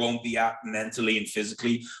that there won't be at mentally and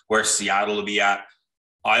physically where Seattle will be at.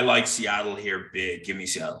 I like Seattle here big. Give me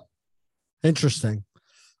Seattle. Interesting.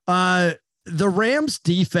 The Rams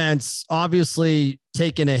defense obviously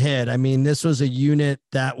taken a hit. I mean, this was a unit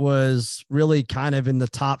that was really kind of in the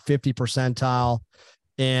top 50 percentile,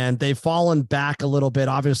 and they've fallen back a little bit.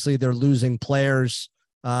 Obviously, they're losing players.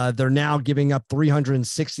 They're now giving up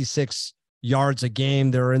 366 yards a game.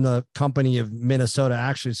 They're in the company of Minnesota.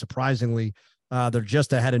 Actually, surprisingly, they're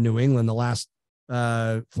just ahead of New England the last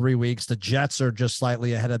 3 weeks. The Jets are just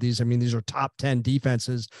slightly ahead of these. I mean, these are top 10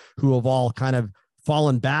 defenses who have all kind of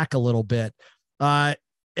fallen back a little bit.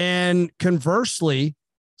 And conversely,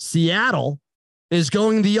 Seattle is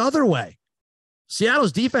going the other way.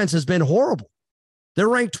 Seattle's defense has been horrible. They're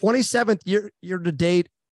ranked 27th year to date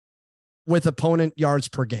with opponent yards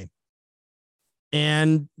per game.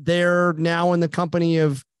 And they're now in the company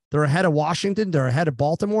of, they're ahead of Washington, they're ahead of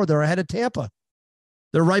Baltimore, they're ahead of Tampa.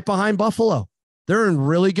 They're right behind Buffalo. They're in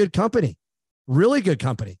really good company. Really good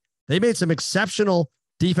company. They made some exceptional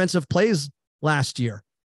defensive plays last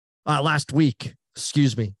week,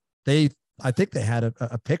 excuse me. I think they had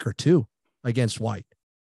a pick or two against White.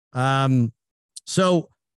 So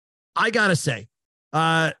I gotta say,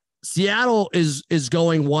 Seattle is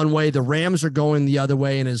going one way. The Rams are going the other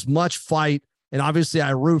way, and as much fight. And obviously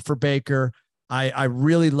I root for Baker. I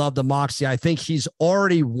really love the moxie. I think he's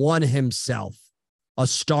already won himself a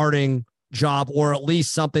starting job, or at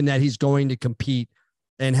least something that he's going to compete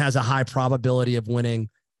and has a high probability of winning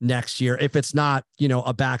next year. If it's not,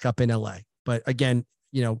 a backup in LA, but again,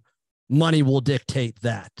 money will dictate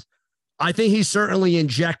that. I think he certainly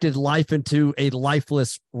injected life into a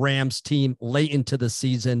lifeless Rams team late into the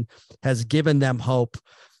season, has given them hope.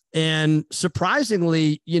 And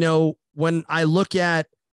surprisingly, when I look at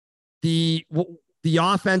the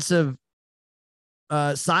offensive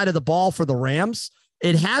side of the ball for the Rams,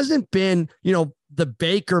 it hasn't been, the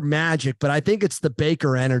Baker magic, but I think it's the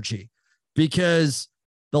Baker energy, because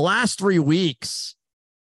the last 3 weeks,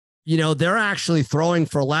 they're actually throwing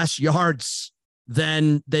for less yards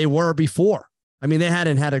than they were before. I mean, they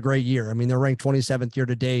hadn't had a great year. I mean, they're ranked 27th year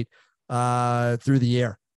to date through the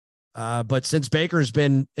year. But since Baker's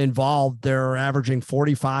been involved, they're averaging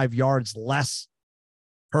 45 yards less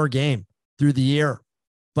per game through the year.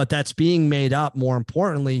 But that's being made up, more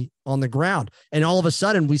importantly, on the ground. And all of a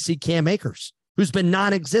sudden, we see Cam Akers, who's been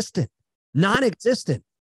non-existent.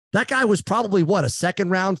 That guy was probably a second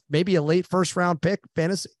round, maybe a late first round pick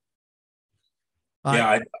fantasy.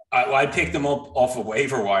 Yeah, I picked him up off a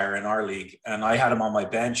waiver wire in our league, and I had him on my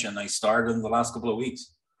bench, and I started him the last couple of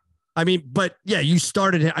weeks. I mean, but yeah, you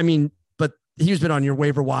started him. I mean, but he's been on your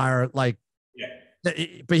waiver wire, but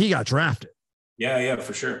he got drafted. Yeah,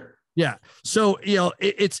 for sure. Yeah. So,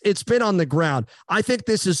 it's been on the ground. I think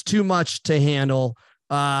this is too much to handle.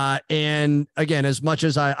 And again, as much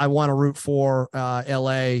as I want to root for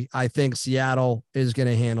LA, I think Seattle is going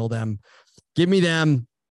to handle them. Give me them.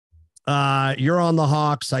 You're on the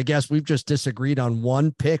Hawks. I guess we've just disagreed on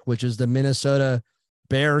one pick, which is the Minnesota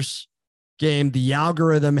Bears game. The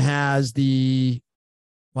algorithm has the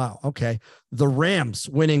Rams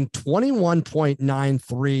winning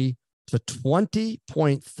 21.93 to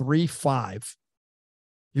 20.35.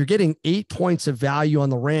 You're getting 8 points of value on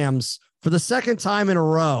the Rams for the second time in a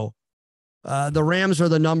row. The Rams are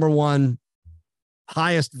the number one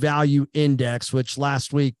highest value index, which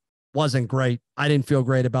last week wasn't great. I didn't feel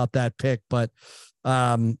great about that pick, but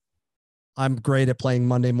I'm great at playing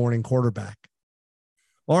Monday morning quarterback.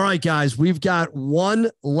 All right, guys, we've got one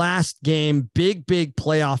last game. Big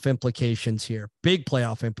playoff implications here. Big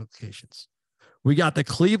playoff implications. We got the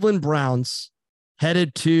Cleveland Browns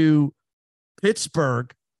headed to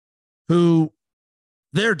Pittsburgh, who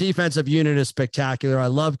their defensive unit is spectacular. I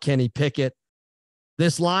love Kenny Pickett.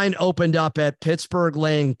 This line opened up at Pittsburgh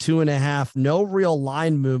laying 2.5. No real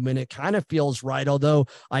line movement. It kind of feels right, although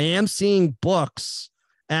I am seeing books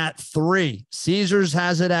at 3. Caesars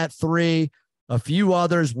has it at 3. a few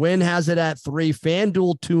others. Win has it at 3,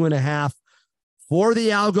 FanDuel 2.5. For the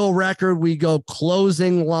algo record, we go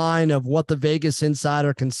closing line of what the Vegas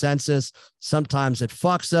Insider consensus. Sometimes it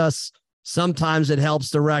fucks us. Sometimes it helps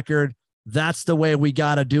the record. That's the way we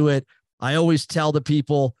got to do it. I always tell the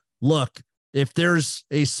people, look, if there's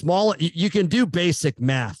a small, you can do basic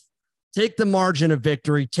math. Take the margin of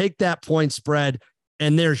victory, take that point spread,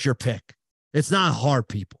 and there's your pick. It's not hard,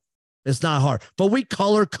 people. It's not hard. But we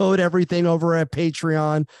color code everything over at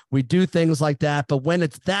Patreon. We do things like that. But when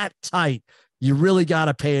it's that tight, you really got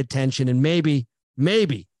to pay attention. And maybe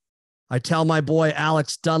I tell my boy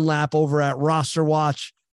Alex Dunlap over at Roster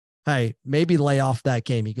Watch, hey, maybe lay off that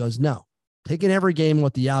game. He goes, no, taking every game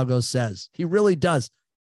what the algo says. He really does.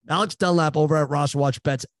 Alex Dunlap over at Roster Watch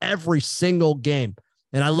bets every single game.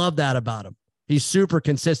 And I love that about him. He's super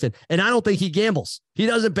consistent. And I don't think he gambles. He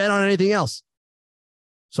doesn't bet on anything else.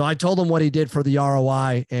 So I told him what he did for the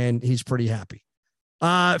ROI, and he's pretty happy.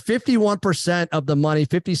 51% of the money,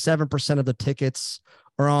 57% of the tickets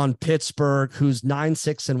are on Pittsburgh, who's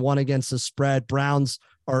 9-6-1 against the spread. Browns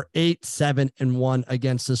are 8-7-1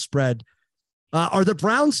 against the spread. Are the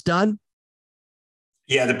Browns done?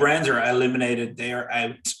 Yeah, the Browns are eliminated. They are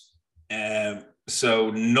out. So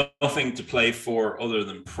nothing to play for other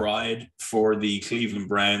than pride for the Cleveland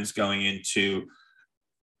Browns going into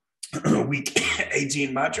week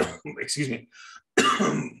 18 matchup. Excuse me.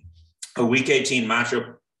 A week 18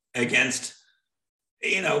 matchup against,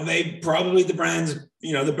 maybe probably the Browns,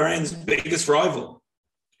 the Browns' biggest rival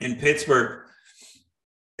in Pittsburgh,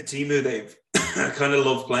 a team who they've kind of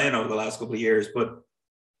loved playing over the last couple of years. But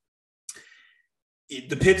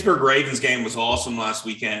the Pittsburgh Ravens game was awesome last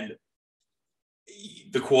weekend.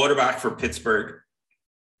 The quarterback for Pittsburgh,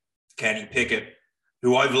 Kenny Pickett,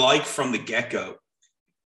 who I've liked from the get-go,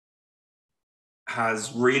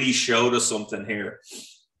 has really showed us something here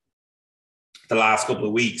the last couple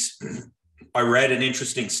of weeks. I read an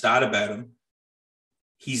interesting stat about him.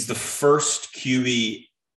 He's the first QB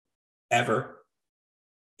ever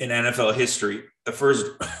in NFL history, the first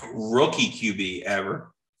rookie QB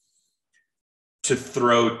ever to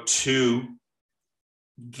throw 2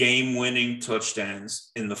 game-winning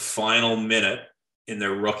touchdowns in the final minute in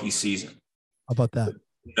their rookie season. How about that?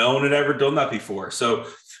 No one had ever done that before. So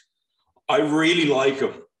I really like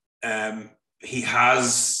him. He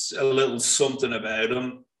has a little something about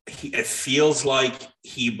him. It feels like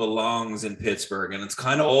he belongs in Pittsburgh, and it's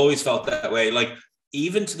kind of always felt that way. Like,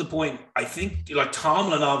 even to the point, I think, like,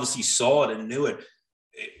 Tomlin obviously saw it and knew it.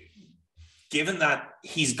 Given that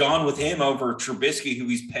he's gone with him over Trubisky, who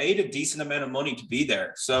he's paid a decent amount of money to be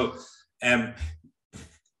there. So I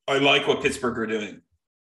like what Pittsburgh are doing.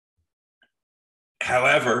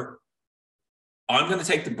 However, I'm going to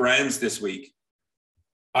take the Browns this week.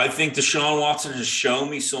 I think Deshaun Watson has shown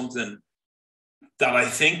me something that I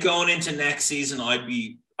think going into next season, I'd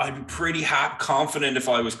be pretty confident if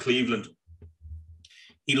I was Cleveland.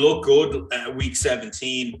 He looked good week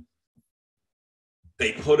 17.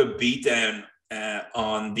 They put a beat down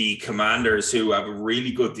on the Commanders, who have a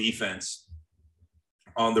really good defense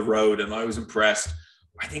on the road, and I was impressed.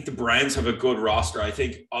 I think the Browns have a good roster. I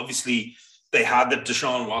think, obviously, they had the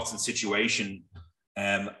Deshaun Watson situation,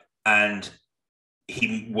 and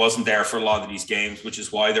he wasn't there for a lot of these games, which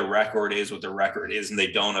is why their record is what their record is, and they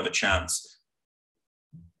don't have a chance.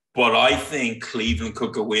 But I think Cleveland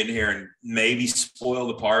could go in here and maybe spoil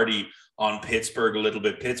the party on Pittsburgh a little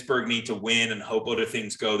bit. Pittsburgh need to win and hope other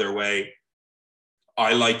things go their way.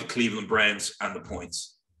 I like the Cleveland Browns and the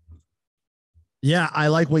points. Yeah, I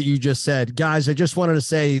like what you just said. Guys, I just wanted to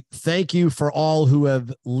say thank you for all who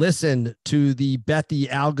have listened to the Bet the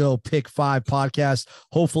Algo Pick 5 podcast.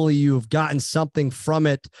 Hopefully you have gotten something from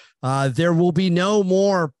it. There will be no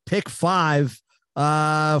more Pick 5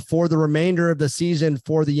 for the remainder of the season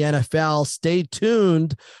for the NFL. Stay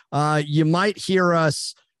tuned. You might hear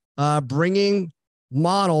us bringing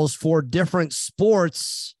models for different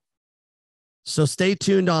sports. So stay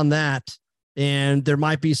tuned on that. And there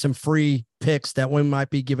might be some free picks that we might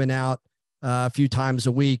be giving out a few times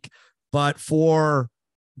a week. But for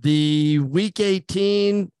the week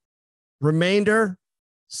 18 remainder,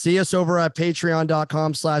 see us over at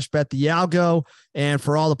patreon.com/betthealgo. And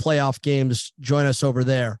for all the playoff games, join us over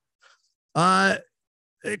there.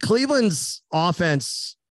 Cleveland's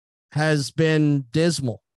offense has been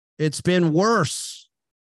dismal. It's been worse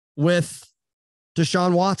with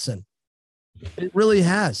Deshaun Watson. It really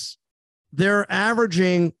has. They're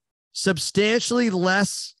averaging substantially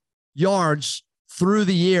less yards through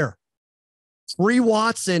the year.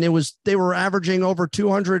 Pre-Watson, they were averaging over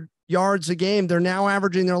 200 yards a game. They're now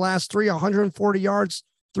averaging their last 140 yards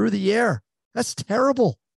through the air. That's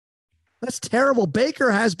terrible. That's terrible.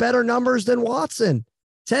 Baker has better numbers than Watson.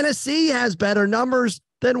 Tennessee has better numbers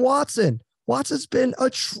than Watson. Watson's been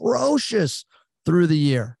atrocious through the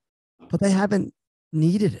year, but they haven't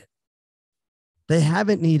needed it. They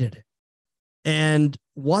haven't needed it. And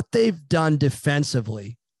what they've done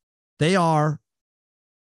defensively, they are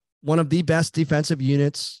one of the best defensive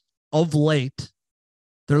units of late.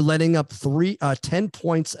 They're letting up 10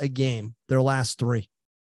 points a game, their last three.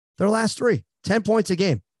 10 points a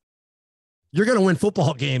game. You're going to win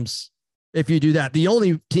football games if you do that. The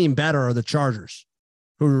only team better are the Chargers,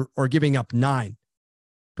 who are giving up 9.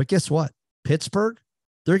 But guess what? Pittsburgh,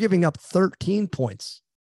 they're giving up 13 points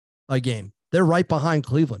a game. They're right behind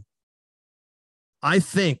Cleveland. I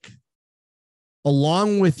think,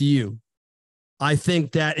 along with you, I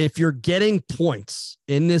think that if you're getting points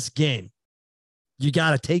in this game, you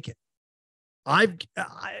got to take it.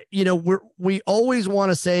 We always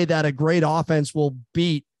want to say that a great offense will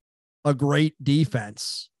beat a great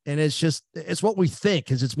defense. And it's what we think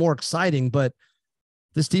because it's more exciting, but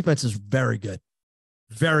this defense is very good.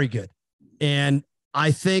 Very good. And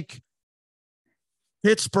I think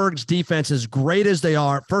Pittsburgh's defense, as great as they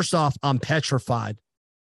are, first off, I'm petrified.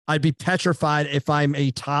 I'd be petrified if I'm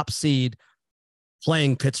a top seed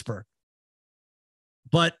playing Pittsburgh.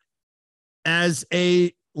 But as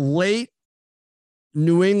a late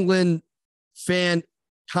New England fan,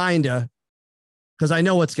 because I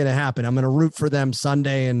know what's going to happen. I'm going to root for them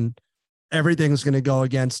Sunday and everything's going to go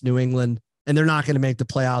against New England and they're not going to make the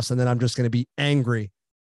playoffs. And then I'm just going to be angry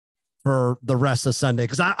for the rest of Sunday.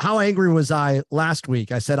 Because how angry was I last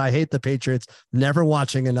week? I said, I hate the Patriots, never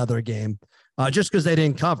watching another game just because they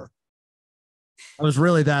didn't cover. I was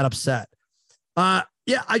really that upset. I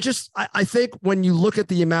think when you look at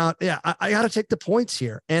the amount, I got to take the points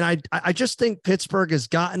here. And I just think Pittsburgh has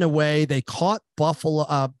gotten away. They caught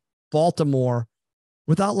Baltimore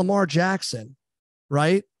without Lamar Jackson.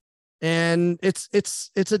 Right. And it's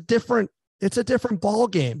a different ball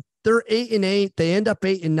game. They're 8-8. They end up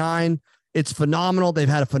 8-9. It's phenomenal. They've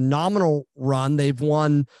had a phenomenal run. They've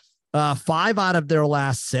won 5 out of their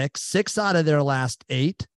last 6 out of their last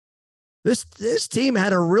 8. This team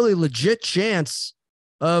had a really legit chance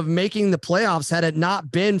of making the playoffs had it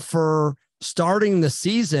not been for starting the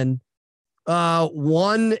season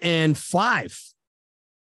 1-5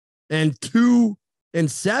 and 2-7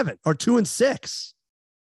 or 2-6.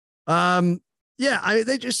 I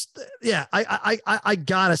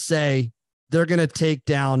gotta say they're gonna take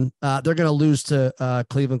down. They're gonna lose to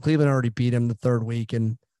Cleveland. Cleveland already beat them the third week,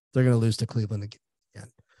 and they're gonna lose to Cleveland again.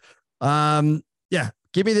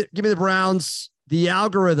 Give me the Browns. The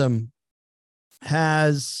algorithm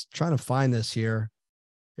has trying to find this here.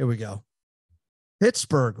 Here we go.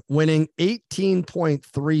 Pittsburgh winning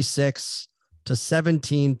 18.36 to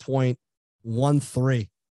 17.13.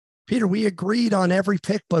 Peter, we agreed on every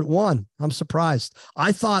pick but one. I'm surprised.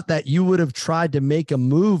 I thought that you would have tried to make a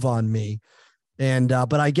move on me, and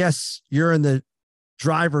but I guess you're in the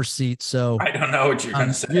driver's seat, so I don't know what you're going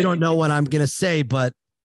to say. You don't know what I'm going to say, but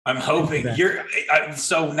I'm hoping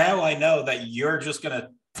so now I know that you're just going to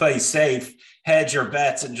play safe, hedge your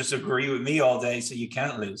bets, and just agree with me all day so you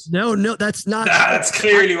can't lose. No, that's not. That's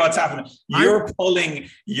clearly what's happening. You're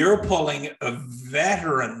pulling a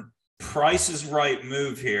veteran Price is Right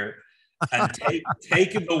move here and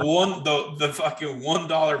taking the fucking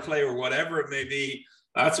 $1 play or whatever it may be.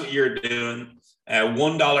 That's what you're doing.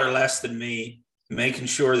 $1 less than me, making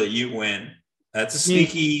sure that you win. That's a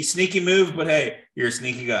sneaky move, but hey, you're a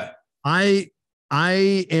sneaky guy. I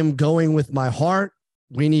am going with my heart.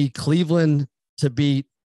 We need Cleveland to beat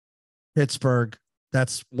Pittsburgh.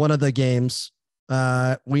 That's one of the games.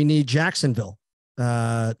 We need Jacksonville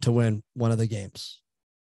to win one of the games,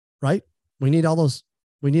 right? We need all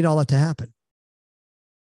that to happen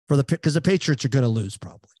because the Patriots are going to lose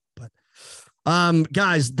probably. But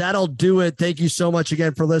guys, that'll do it. Thank you so much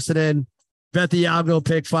again for listening. Bet the Algo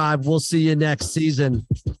Pick 5. We'll see you next season.